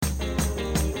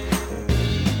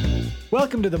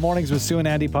Welcome to the Mornings with Sue and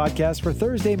Andy podcast for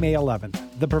Thursday, May 11th.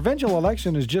 The provincial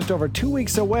election is just over 2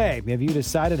 weeks away. Have you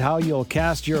decided how you'll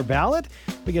cast your ballot?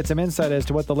 We get some insight as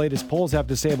to what the latest polls have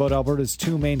to say about Alberta's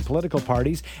two main political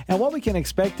parties and what we can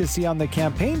expect to see on the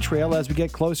campaign trail as we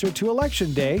get closer to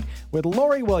Election Day with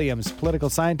Lori Williams, political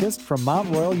scientist from Mount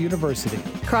Royal University.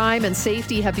 Crime and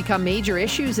safety have become major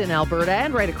issues in Alberta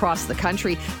and right across the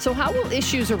country. So how will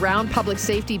issues around public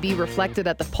safety be reflected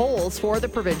at the polls for the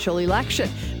provincial election?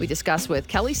 We discuss with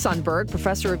Kelly Sundberg,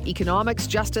 professor of economics,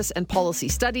 justice and policy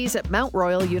studies at Mount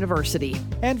Royal University.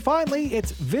 And finally,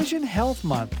 it's Vision Health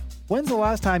Month. When's the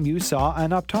last time you saw an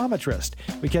optometrist?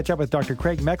 We catch up with Dr.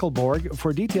 Craig Meckelborg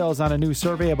for details on a new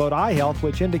survey about eye health,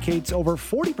 which indicates over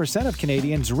 40% of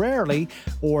Canadians rarely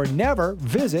or never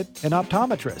visit an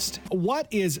optometrist. What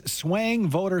is swaying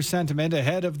voter sentiment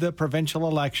ahead of the provincial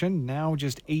election, now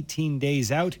just 18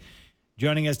 days out?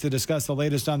 Joining us to discuss the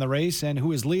latest on the race and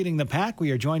who is leading the pack,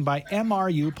 we are joined by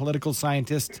MRU political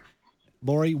scientist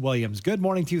Lori Williams. Good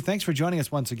morning to you. Thanks for joining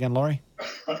us once again, Lori.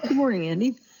 Good morning,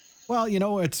 Andy. Well, you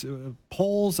know, it's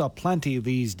polls aplenty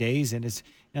these days, and it's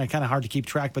kind of hard to keep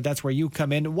track, but that's where you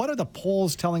come in. What are the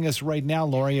polls telling us right now,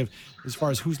 Lori, as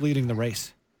far as who's leading the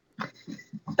race?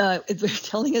 They're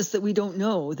telling us that we don't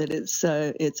know, that it's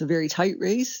a very tight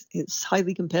race. It's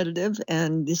highly competitive,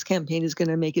 and this campaign is going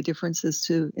to make a difference as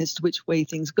to which way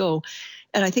things go.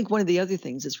 And I think one of the other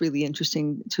things that's really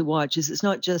interesting to watch is it's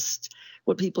not just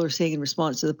what people are saying in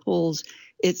response to the polls.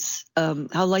 It's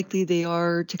how likely they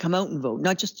are to come out and vote,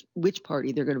 not just which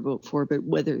party they're going to vote for, but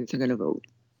whether they're going to vote.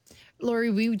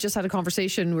 Lori, we just had a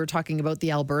conversation. We were talking about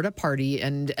the Alberta Party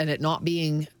and it not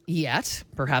being yet,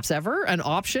 perhaps ever, an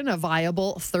option, a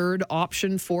viable third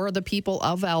option for the people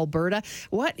of Alberta.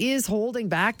 What is holding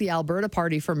back the Alberta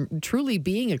Party from truly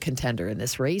being a contender in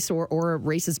this race or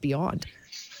races beyond?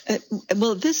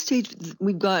 Well, at this stage,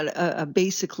 we've got a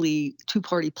basically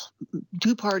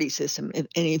two-party system,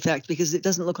 in fact, because it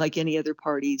doesn't look like any other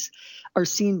parties are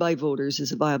seen by voters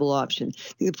as a viable option.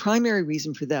 The primary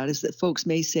reason for that is that folks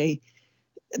may say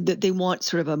that they want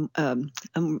sort of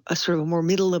a more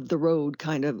middle of the road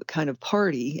kind of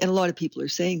party, and a lot of people are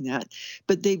saying that,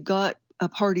 but they've got a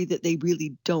party that they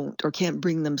really don't or can't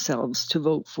bring themselves to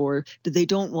vote for, that they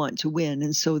don't want to win.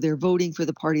 And so they're voting for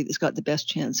the party that's got the best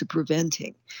chance of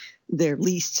preventing their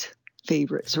least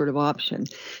favorite sort of option.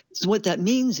 So what that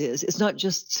means is it's not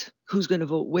just who's going to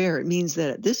vote where. It means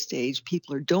that at this stage,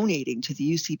 people are donating to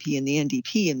the UCP and the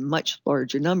NDP in much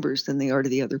larger numbers than they are to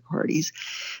the other parties.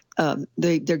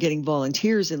 They're getting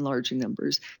volunteers in larger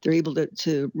numbers. They're able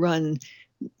to run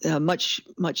much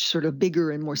sort of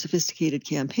bigger and more sophisticated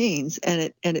campaigns,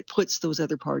 and it puts those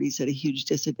other parties at a huge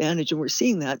disadvantage. And we're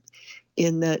seeing that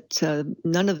in that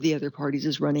none of the other parties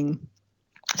is running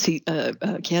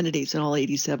candidates in all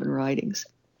 87 ridings.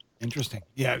 Interesting.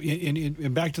 Yeah,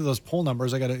 and back to those poll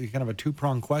numbers, I got a kind of a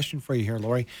two-pronged question for you here,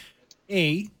 Lori.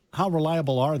 A, how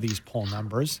reliable are these poll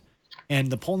numbers? And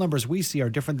the poll numbers we see are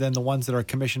different than the ones that are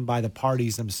commissioned by the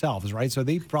parties themselves, right? So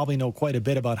they probably know quite a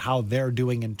bit about how they're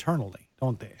doing internally,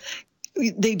 don't they?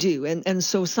 They do. And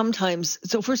so sometimes,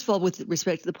 so first of all, with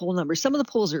respect to the poll numbers, some of the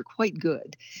polls are quite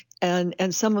good.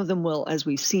 And some of them will, as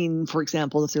we've seen, for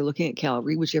example, if they're looking at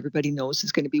Calgary, which everybody knows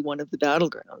is going to be one of the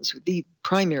battlegrounds, the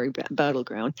primary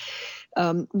battleground,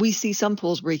 we see some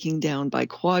polls breaking down by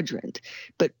quadrant,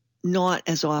 but not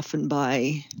as often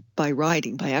by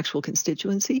riding, by actual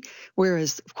constituency.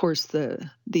 Whereas, of course,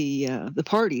 the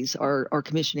parties are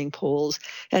commissioning polls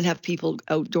and have people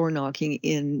outdoor knocking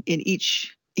in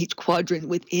each quadrant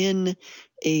within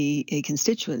a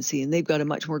constituency, and they've got a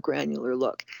much more granular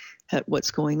look at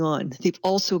what's going on. They've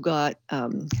also got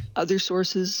other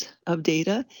sources of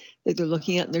data that they're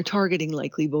looking at, and they're targeting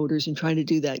likely voters and trying to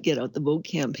do that get out the vote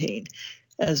campaign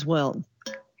as well.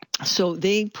 So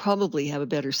they probably have a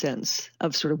better sense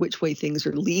of sort of which way things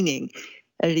are leaning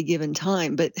at a given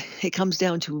time. But it comes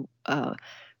down to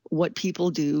what people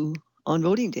do on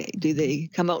voting day. Do they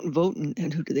come out and vote,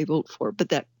 and who do they vote for? But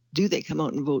that do they come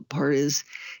out and vote part is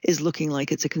looking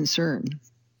like it's a concern.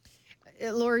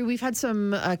 Lori, we've had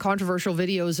some controversial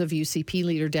videos of UCP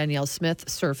leader Danielle Smith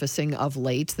surfacing of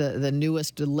late. The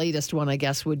latest one, I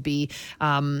guess, would be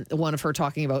one of her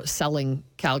talking about selling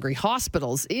Calgary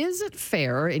hospitals. Is it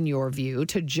fair, in your view,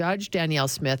 to judge Danielle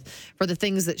Smith for the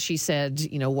things that she said,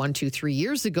 1, 2, 3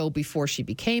 years ago before she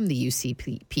became the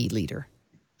UCP leader?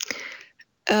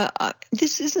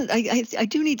 This isn't. I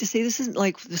do need to say this isn't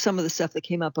like some of the stuff that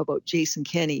came up about Jason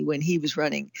Kenney when he was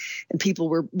running, and people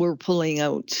were pulling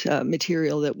out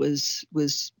material that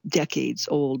was decades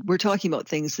old. We're talking about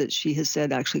things that she has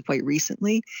said actually quite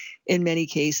recently, in many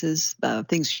cases,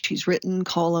 things she's written,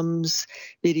 columns,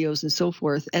 videos, and so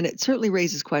forth. And it certainly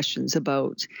raises questions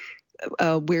about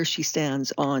where she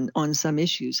stands on some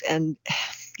issues. And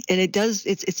it does.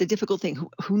 It's a difficult thing.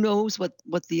 Who knows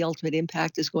what the ultimate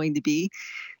impact is going to be?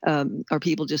 Are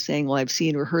people just saying, "Well, I've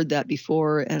seen or heard that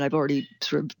before, and I've already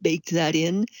sort of baked that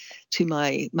in to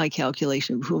my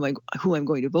calculation of who I'm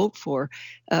going to vote for"?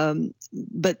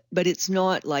 But it's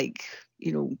not like,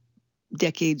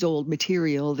 decades old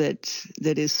material that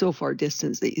is so far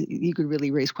distant that you could really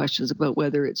raise questions about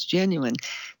whether it's genuine.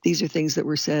 These are things that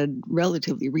were said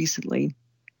relatively recently.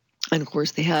 And of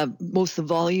course, they have both the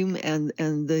volume and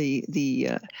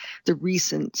the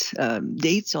recent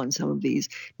dates on some of these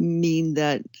mean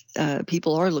that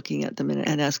people are looking at them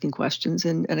and asking questions,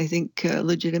 and I think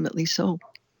legitimately so.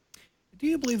 Do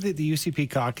you believe that the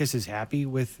UCP caucus is happy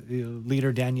with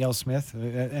leader Danielle Smith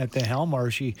at the helm, or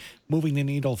is she moving the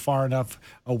needle far enough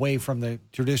away from the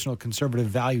traditional conservative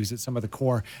values that some of the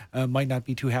core might not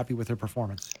be too happy with her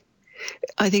performance?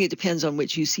 I think it depends on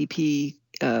which UCP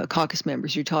caucus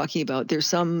members you're talking about. There's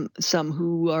some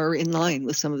who are in line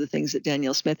with some of the things that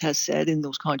Danielle Smith has said in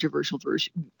those controversial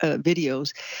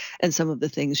videos, and some of the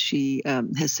things she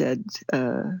has said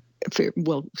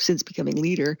since becoming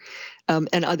leader,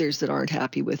 and others that aren't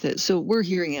happy with it. So we're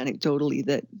hearing anecdotally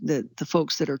that the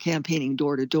folks that are campaigning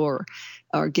door to door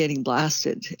are getting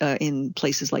blasted in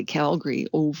places like Calgary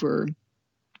over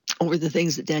the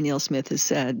things that Danielle Smith has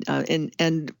said.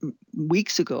 And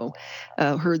weeks ago,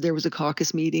 heard there was a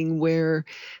caucus meeting where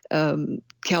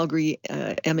Calgary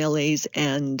MLAs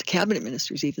and cabinet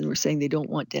ministers even were saying they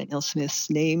don't want Danielle Smith's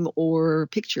name or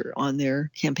picture on their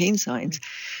campaign signs.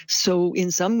 So in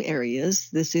some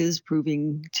areas, this is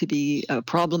proving to be a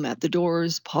problem at the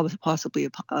doors, possibly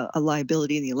a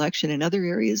liability in the election. In other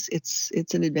areas, it's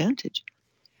an advantage.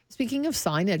 Speaking of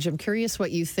signage, I'm curious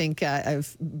what you think.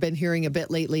 I've been hearing a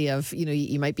bit lately of,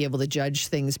 you might be able to judge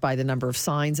things by the number of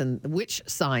signs and which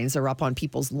signs are up on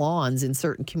people's lawns in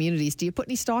certain communities. Do you put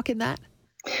any stock in that?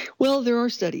 Well, there are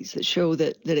studies that show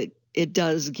that it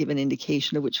does give an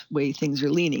indication of which way things are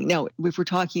leaning. Now, if we're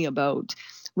talking about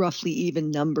roughly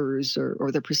even numbers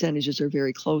or the percentages are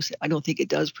very close, I don't think it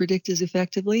does predict as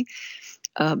effectively.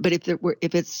 But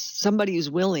if it's somebody who's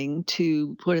willing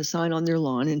to put a sign on their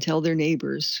lawn and tell their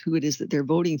neighbors who it is that they're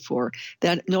voting for,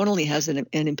 that not only has an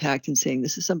impact in saying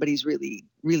this is somebody who's really,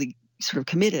 really sort of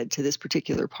committed to this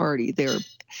particular party. They're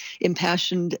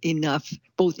impassioned enough,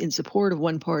 both in support of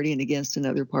one party and against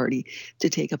another party, to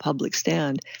take a public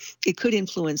stand. It could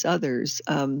influence others,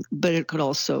 but it could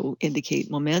also indicate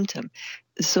momentum.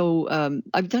 So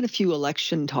I've done a few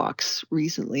election talks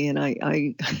recently, and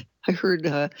I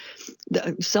heard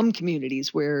some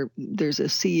communities where there's a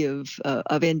sea of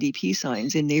NDP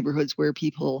signs in neighborhoods where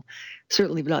people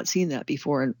certainly have not seen that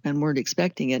before and weren't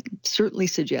expecting it. Certainly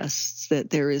suggests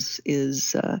that there is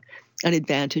an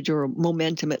advantage or a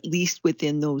momentum, at least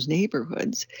within those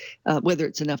neighborhoods. Whether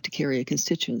it's enough to carry a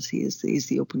constituency is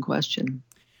the open question.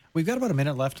 We've got about a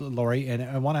minute left, Lori, and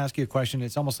I want to ask you a question.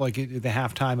 It's almost like the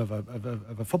halftime of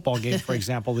a football game, for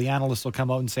example. The analysts will come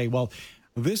out and say, well,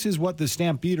 this is what the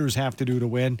Stampeders have to do to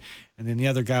win. And then the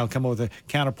other guy will come out with a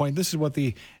counterpoint. This is what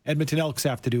the Edmonton Elks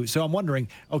have to do. So I'm wondering,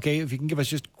 okay, if you can give us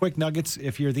just quick nuggets.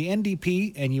 If you're the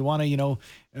NDP and you want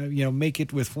to, make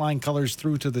it with flying colors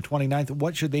through to the 29th,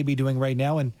 what should they be doing right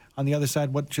now? And on the other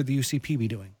side, what should the UCP be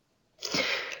doing?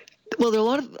 Well, there are a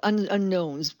lot of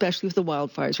unknowns, especially with the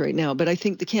wildfires right now. But I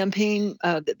think the campaign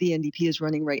that the NDP is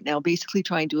running right now, basically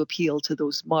trying to appeal to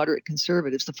those moderate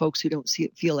conservatives, the folks who don't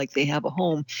feel like they have a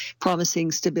home,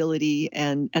 promising stability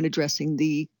and addressing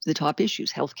the top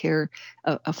issues: healthcare,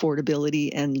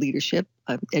 affordability, and leadership.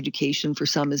 Education for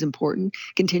some is important.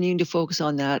 Continuing to focus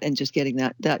on that and just getting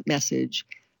that message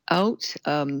out.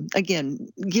 Again,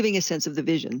 giving a sense of the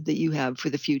vision that you have for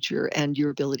the future and your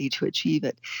ability to achieve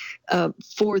it.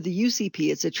 For the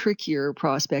UCP, it's a trickier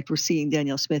prospect. We're seeing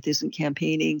Danielle Smith isn't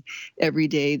campaigning every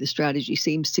day. The strategy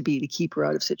seems to be to keep her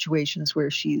out of situations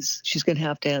where she's going to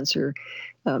have to answer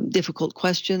difficult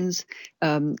questions.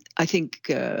 I think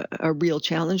a real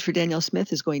challenge for Danielle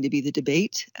Smith is going to be the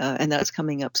debate, and that's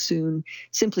coming up soon,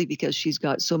 simply because she's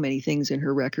got so many things in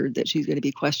her record that she's going to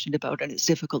be questioned about, and it's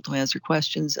difficult to answer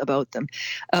questions about them.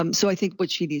 So I think what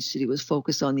she needs to do is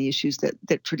focus on the issues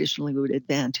that traditionally would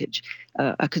advantage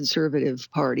a conservative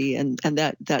party, and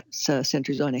that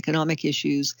centers on economic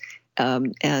issues,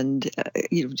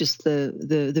 just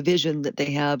the vision that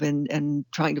they have, and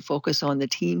trying to focus on the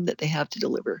team that they have to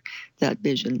deliver that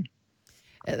vision.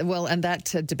 Well, and that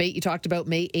debate you talked about,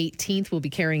 May 18th, we'll be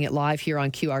carrying it live here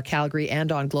on QR Calgary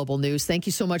and on Global News. Thank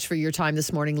you so much for your time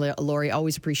this morning, Lori.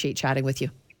 Always appreciate chatting with you.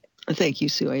 Thank you,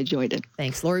 Sue. I enjoyed it.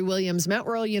 Thanks. Lori Williams, Mount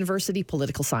Royal University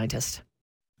political scientist.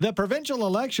 The provincial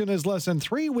election is less than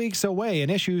 3 weeks away, and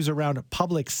issues around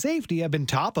public safety have been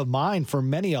top of mind for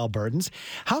many Albertans.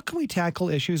 How can we tackle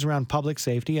issues around public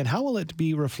safety, and how will it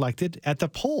be reflected at the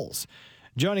polls?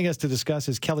 Joining us to discuss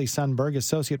is Kelly Sundberg,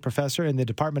 Associate Professor in the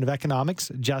Department of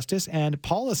Economics, Justice, and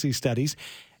Policy Studies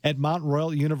at Mount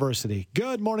Royal University.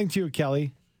 Good morning to you,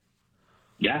 Kelly.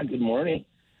 Yeah, good morning.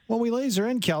 Well, we laser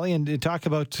in, Kelly, and talk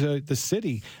about the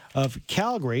city of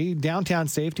Calgary. Downtown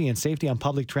safety and safety on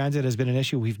public transit has been an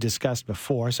issue we've discussed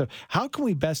before. So how can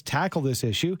we best tackle this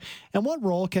issue, and what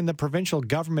role can the provincial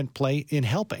government play in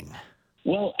helping?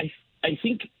 Well, I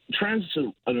think transit's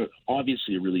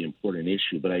obviously a really important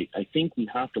issue, but I think we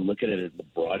have to look at it at the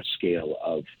broad scale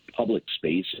of public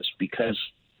spaces, because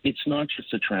it's not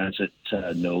just the transit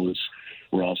nodes.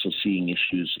 We're also seeing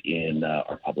issues in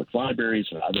our public libraries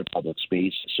and other public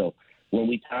spaces. So when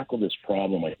we tackle this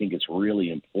problem, I think it's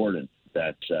really important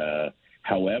that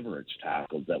however it's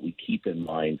tackled, that we keep in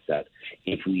mind that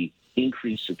if we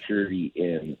increase security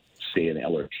in, say, an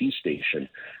LRT station,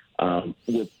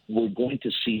 we're going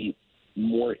to see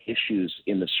more issues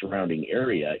in the surrounding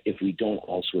area if we don't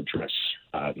also address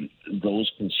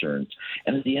those concerns.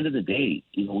 And at the end of the day,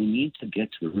 we need to get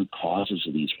to the root causes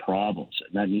of these problems,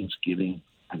 and that means giving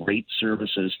great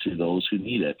services to those who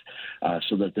need it,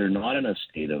 so that they're not in a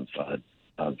state of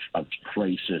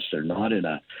crisis. They're not in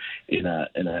a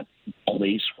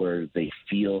place where they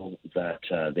feel that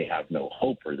they have no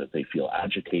hope, or that they feel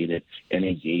agitated and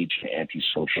engage in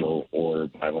antisocial or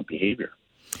violent behavior.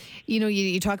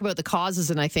 You talk about the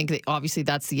causes, and I think that obviously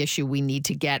that's the issue we need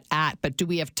to get at. But do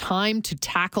we have time to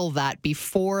tackle that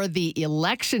before the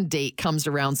election date comes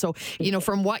around? So,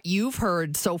 from what you've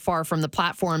heard so far from the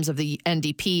platforms of the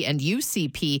NDP and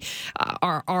UCP,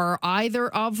 are either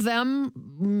of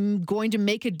them going to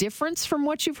make a difference from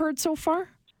what you've heard so far?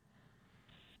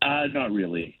 Not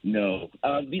really, no.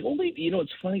 The only,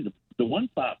 it's funny, the one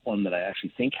platform that I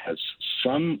actually think has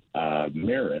some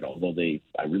merit, although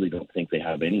I really don't think they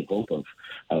have any hope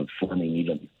of forming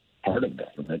even part of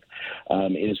government,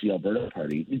 is the Alberta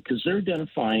Party, because they're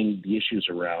identifying the issues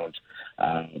around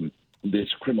this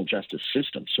criminal justice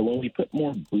system. So when we put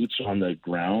more boots on the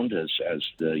ground, as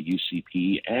the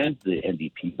UCP and the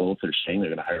NDP both are saying they're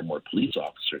going to hire more police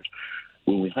officers,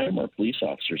 when we hire more police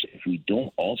officers, if we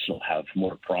don't also have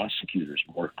more prosecutors,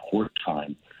 more court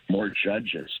time, more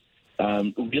judges,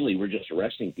 really we're just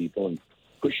arresting people and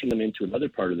pushing them into another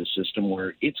part of the system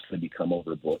where it's going to become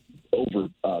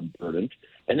overburdened,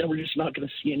 and then we're just not going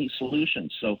to see any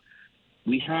solutions. So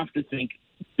we have to think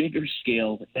bigger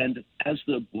scale, and as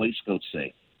the Boy Scouts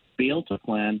say, fail to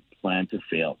plan, plan to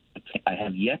fail. I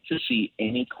have yet to see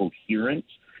any coherent,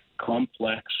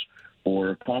 complex,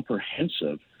 or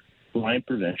comprehensive crime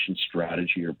prevention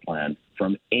strategy or plan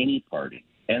from any party.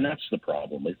 And that's the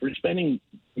problem. If we're spending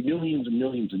millions and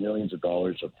millions and millions of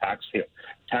dollars of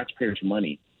taxpayers'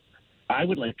 money, I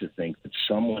would like to think that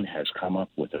someone has come up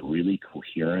with a really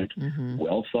coherent,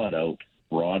 well thought out,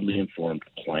 broadly informed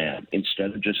plan,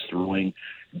 instead of just throwing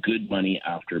good money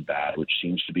after bad, which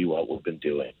seems to be what we've been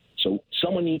doing. So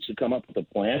someone needs to come up with a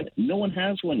plan. No one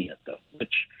has one yet, though,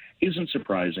 which isn't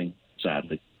surprising,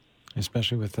 sadly.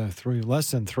 Especially with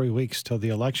less than 3 weeks till the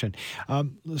election.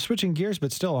 Switching gears,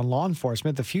 but still on law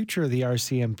enforcement, the future of the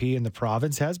RCMP in the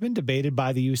province has been debated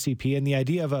by the UCP, and the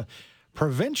idea of a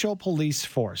provincial police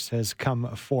force has come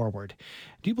forward.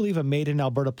 Do you believe a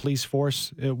made-in-Alberta police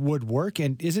force would work,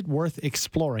 and is it worth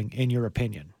exploring, in your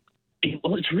opinion?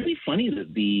 Well, it's really funny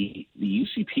that the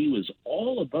UCP was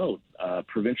all about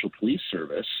provincial police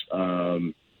service,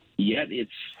 yet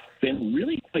it's been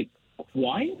really quite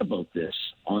quiet about this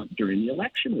during the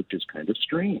election, which is kind of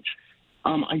strange.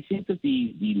 I think that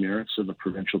the merits of the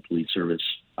provincial police service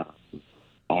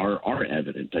are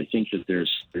evident. I think that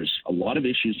there's a lot of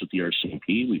issues with the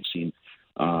RCMP. We've seen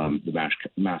the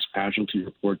mass casualty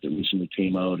report that recently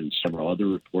came out, and several other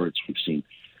reports. We've seen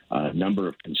a number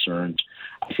of concerns.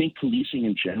 I think policing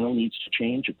in general needs to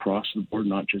change across the board,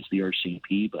 not just the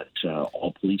RCMP, but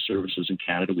all police services in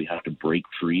Canada. We have to break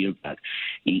free of that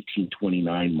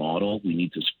 1829 model. We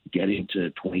need to get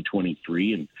into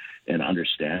 2023 and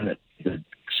understand that the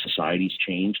society's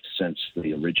changed since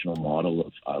the original model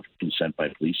of consent by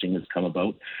policing has come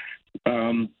about.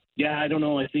 Yeah, I don't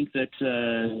know. I think that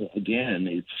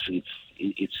again,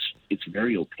 it's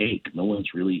very opaque. No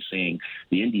one's really saying.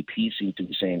 The NDP seems to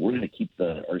be saying we're going to keep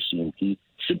the RCMP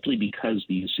simply because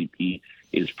the UCP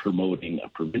is promoting a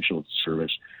provincial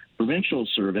service. Provincial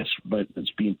service, but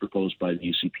it's being proposed by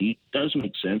the UCP, does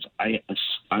make sense.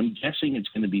 I'm guessing it's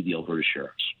going to be the Alberta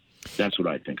Sheriffs. That's what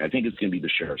I think. I think it's going to be the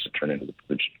sheriffs that turn into the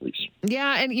provincial police.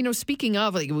 Yeah, and speaking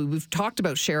of, we've talked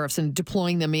about sheriffs and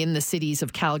deploying them in the cities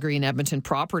of Calgary and Edmonton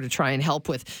proper to try and help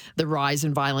with the rise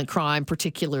in violent crime,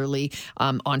 particularly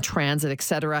on transit,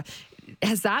 etc.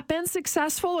 Has that been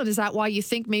successful, and is that why you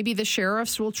think maybe the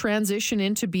sheriffs will transition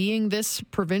into being this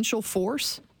provincial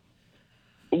force?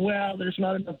 Well, there's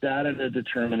not enough data to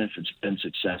determine if it's been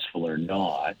successful or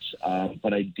not.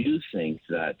 But I do think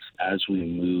that as we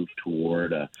move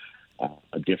toward a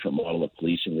different model of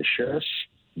policing, the sheriffs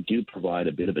do provide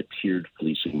a bit of a tiered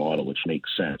policing model, which makes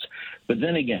sense. But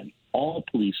then again, all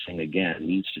policing, again,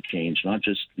 needs to change, not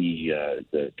just the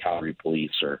Calgary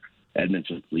Police or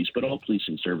Edmonton Police, but all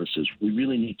policing services. We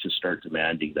really need to start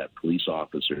demanding that police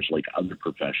officers, like other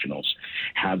professionals,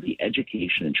 have the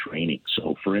education and training.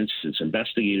 So, for instance,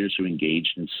 investigators who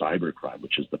engaged in cybercrime,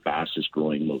 which is the fastest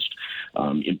growing, most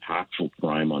impactful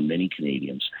crime on many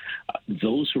Canadians,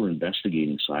 those who are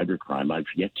investigating cybercrime, I've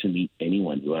yet to meet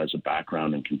anyone who has a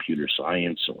background in computer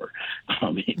science or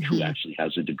who actually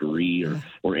has a degree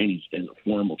or any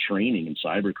formal training in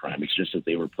cybercrime. It's just that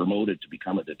they were promoted to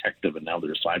become a detective and now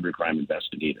they're a cybercrime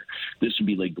investigator. This would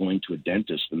be like going to a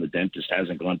dentist and the dentist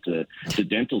hasn't gone to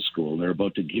dental school and they're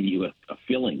about to give you a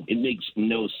filling. It makes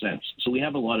no sense. So we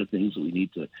have a lot of things that we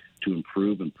need to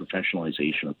improve, and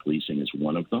professionalization of policing is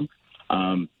one of them.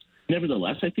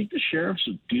 Nevertheless, I think the sheriffs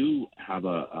do have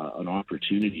an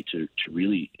opportunity to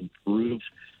really improve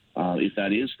if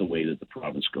that is the way that the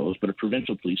province goes. But a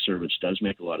provincial police service does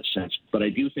make a lot of sense. But I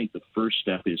do think the first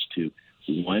step is to,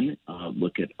 one,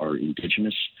 look at our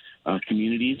Indigenous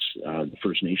communities, the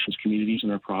First Nations communities in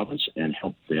our province, and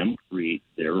help them create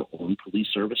their own police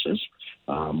services.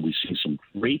 We see some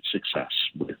great success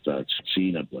with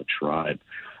Tsuut'ina Blood Tribe.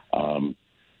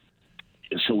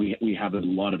 So we have a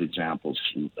lot of examples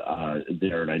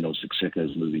there, and I know Siksika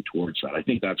is moving towards that. I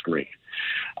think that's great.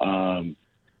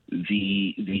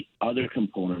 The other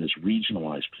component is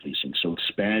regionalized policing, so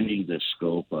expanding the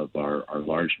scope of our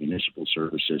large municipal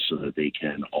services so that they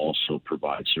can also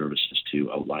provide services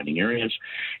to outlying areas,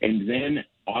 and then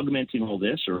augmenting all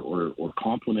this or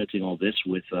complementing all this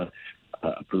with a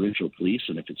provincial police,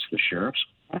 and if it's the sheriffs,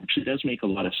 actually does make a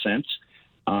lot of sense.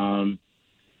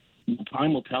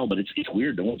 Time will tell, but it's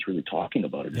weird. No one's really talking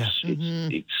about it.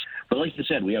 Yeah. But like you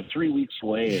said, we have 3 weeks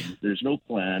away, and there's no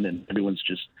plan, and everyone's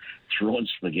just throwing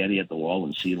spaghetti at the wall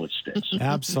and seeing what sticks.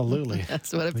 Absolutely.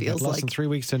 That's what it feels less than 3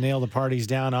 weeks to nail the parties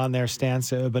down on their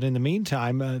stance. But in the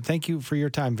meantime, thank you for your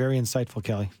time. Very insightful,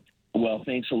 Kelly. Well,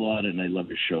 thanks a lot, and I love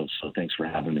your show, so thanks for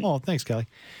having me. Oh, thanks, Kelly.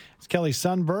 It's Kelly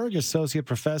Sundberg, Associate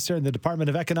Professor in the Department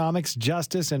of Economics,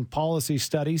 Justice, and Policy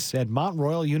Studies at Mount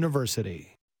Royal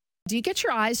University. Do you get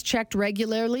your eyes checked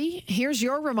regularly? Here's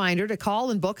your reminder to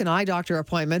call and book an eye doctor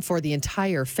appointment for the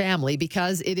entire family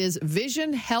because it is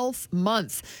Vision Health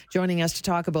Month. Joining us to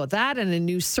talk about that and a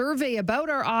new survey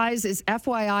about our eyes is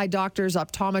FYI Doctors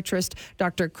Optometrist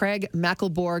Dr. Craig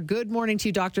Meckelborg. Good morning to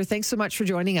you, Doctor. Thanks so much for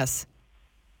joining us.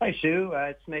 Hi, Sue.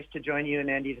 It's nice to join you and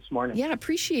Andy this morning. Yeah,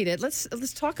 appreciate it. Let's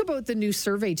talk about the new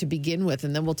survey to begin with,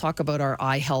 and then we'll talk about our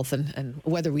eye health and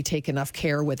whether we take enough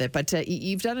care with it. But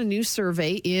you've done a new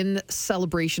survey in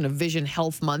celebration of Vision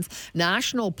Health Month,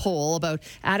 national poll about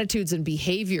attitudes and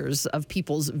behaviors of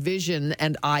people's vision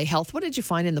and eye health. What did you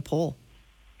find in the poll?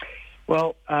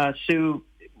 Well, Sue,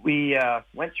 we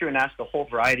went through and asked a whole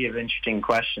variety of interesting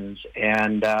questions,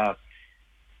 and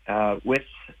with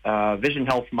Vision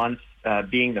Health Month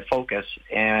being the focus,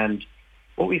 and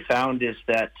what we found is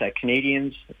that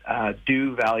Canadians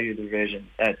do value their vision.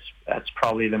 That's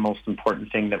probably the most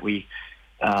important thing that we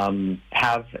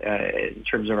have in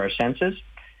terms of our senses.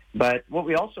 But what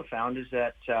we also found is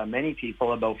that many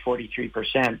people, about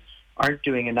 43%, aren't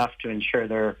doing enough to ensure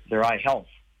their eye health.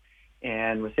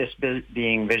 And with this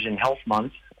being Vision Health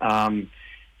Month,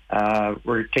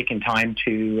 we're taking time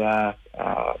to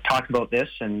talk about this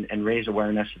and raise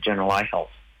awareness of general eye health.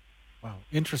 Wow,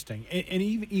 interesting. And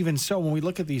even so, when we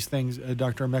look at these things,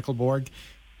 Dr. Meckelborg,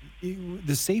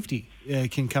 the safety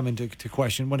can come into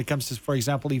question when it comes to, for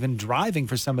example, even driving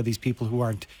for some of these people who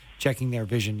aren't checking their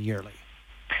vision yearly.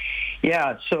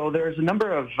 Yeah, so there's a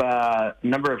number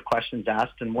of questions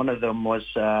asked, and one of them was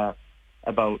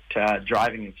about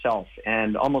driving itself.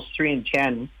 And almost 3 in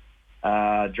 10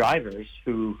 drivers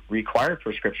who require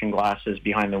prescription glasses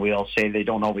behind the wheel say they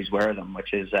don't always wear them,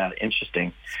 which is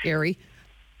interesting. Scary.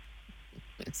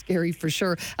 Scary for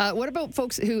sure. What about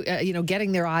folks who,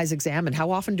 getting their eyes examined? How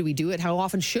often do we do it? How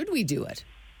often should we do it?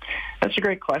 That's a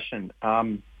great question.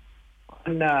 On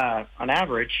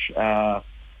average,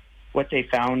 what they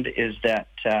found is that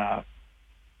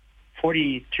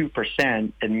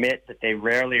 42% admit that they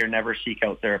rarely or never seek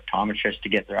out their optometrist to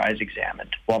get their eyes examined,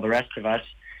 while the rest of us,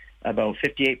 about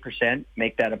 58%,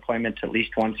 make that appointment at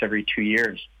least once every 2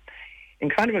 years.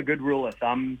 And kind of a good rule of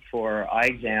thumb for eye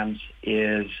exams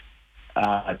is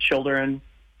children,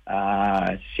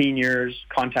 seniors,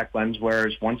 contact lens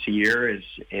wearers once a year is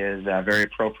very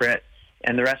appropriate.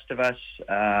 And the rest of us,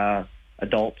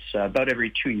 adults, about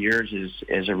every 2 years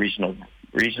is a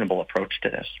reasonable approach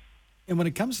to this. And when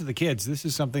it comes to the kids, this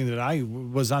is something that I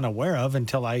was unaware of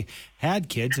until I had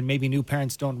kids, and maybe new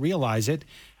parents don't realize it.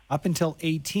 Up until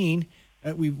 18,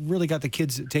 we really got the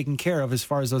kids taken care of as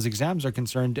far as those exams are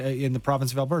concerned in the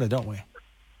province of Alberta, don't we?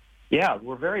 Yeah,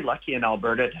 we're very lucky in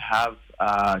Alberta to have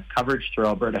coverage through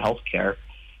Alberta Healthcare,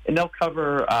 and they'll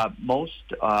cover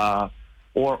most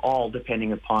or all,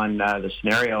 depending upon the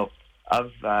scenario,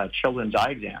 of children's eye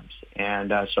exams.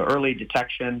 And so early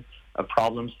detection of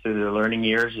problems through their learning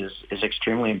years is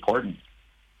extremely important.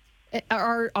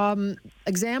 Are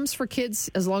exams for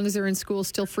kids, as long as they're in school,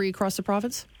 still free across the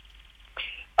province?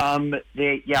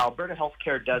 Alberta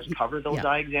Healthcare does cover those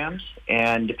eye exams,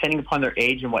 and depending upon their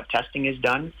age and what testing is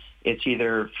done, it's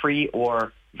either free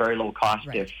or very low cost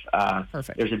if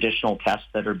there's additional tests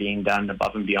that are being done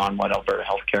above and beyond what Alberta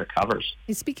Healthcare covers.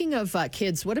 And speaking of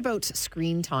kids, what about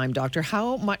screen time, Doctor?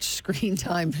 How much screen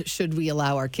time should we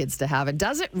allow our kids to have? And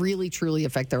does it really, truly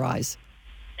affect their eyes?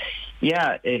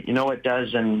 Yeah, it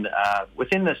does. And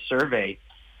within this survey,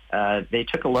 they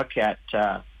took a look at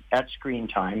screen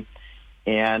time,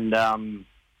 and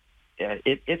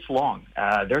it's long.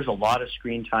 There's a lot of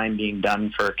screen time being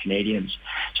done for Canadians.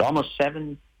 So almost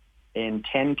 7 in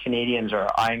 10 Canadians are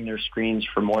eyeing their screens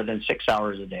for more than 6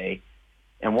 hours a day,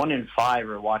 and 1 in 5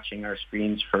 are watching our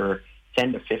screens for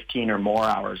 10 to 15 or more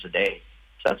hours a day.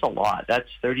 So that's a lot. That's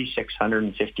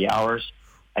 3,650 hours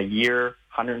a year,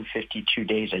 152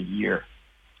 days a year.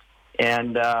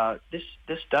 And this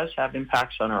does have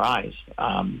impacts on our eyes.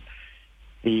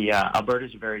 Alberta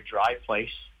is a very dry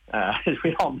place, as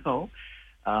we all know.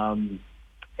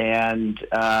 And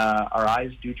our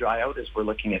eyes do dry out as we're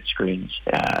looking at screens.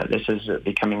 This is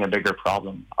becoming a bigger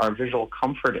problem. Our visual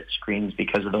comfort at screens,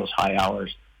 because of those high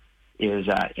hours, is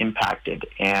impacted.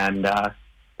 And the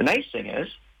nice thing is,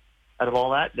 out of all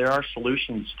that, there are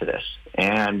solutions to this.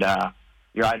 And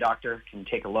your eye doctor can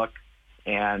take a look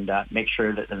and make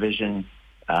sure that the vision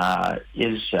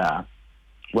is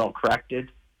well corrected.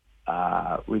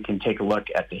 We can take a look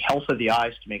at the health of the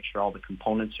eyes to make sure all the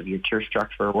components of your tear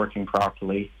structure are working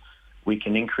properly. We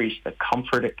can increase the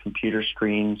comfort at computer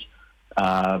screens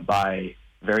by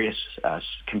various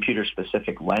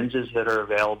computer-specific lenses that are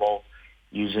available,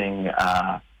 using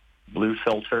blue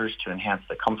filters to enhance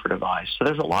the comfort of eyes. So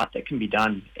there's a lot that can be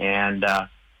done. And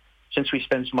since we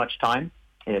spend so much time,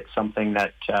 it's something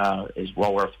that is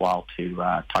well worthwhile to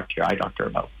talk to your eye doctor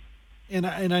about. And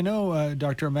I know,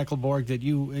 Dr. Meckelborg, that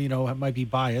you might be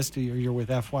biased. You're with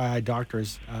FYI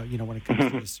doctors, when it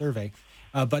comes to the survey.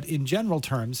 But in general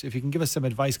terms, if you can give us some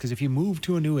advice, because if you move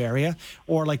to a new area,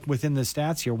 or like within the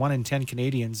stats here, 1 in 10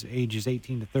 Canadians ages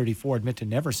 18 to 34 admit to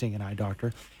never seeing an eye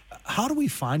doctor. How do we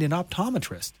find an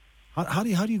optometrist? How do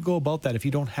you go about that if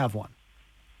you don't have one?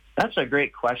 That's a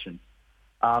great question.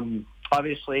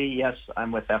 Obviously, yes,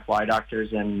 I'm with FY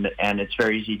Doctors, and it's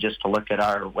very easy just to look at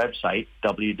our website,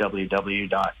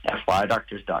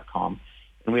 www.fydoctors.com,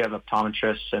 and we have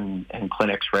optometrists and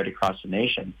clinics right across the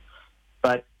nation.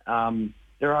 But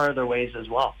there are other ways as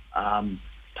well.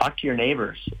 Talk to your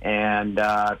neighbors and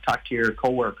talk to your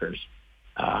coworkers.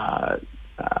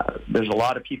 There's a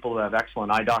lot of people who have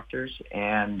excellent eye doctors,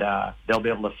 and they'll be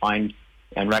able to find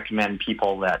and recommend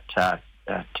people that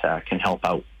can help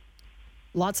out.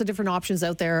 Lots of different options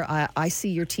out there. I see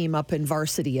your team up in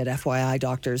Varsity at FYI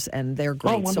Doctors, and they're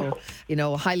great. So,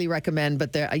 highly recommend.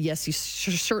 But yes, you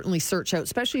certainly search out,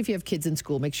 especially if you have kids in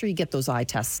school. Make sure you get those eye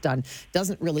tests done.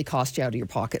 Doesn't really cost you out of your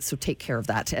pocket. So take care of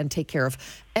that and take care of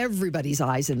everybody's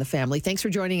eyes in the family. Thanks for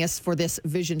joining us for this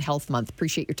Vision Health Month.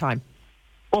 Appreciate your time.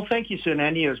 Well, thank you, Sue and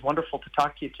Andy. It was wonderful to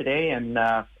talk to you today, and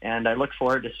I look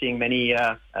forward to seeing many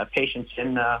patients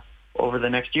over the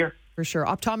next year. For sure.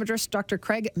 Optometrist Dr.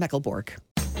 Craig Meckelborg.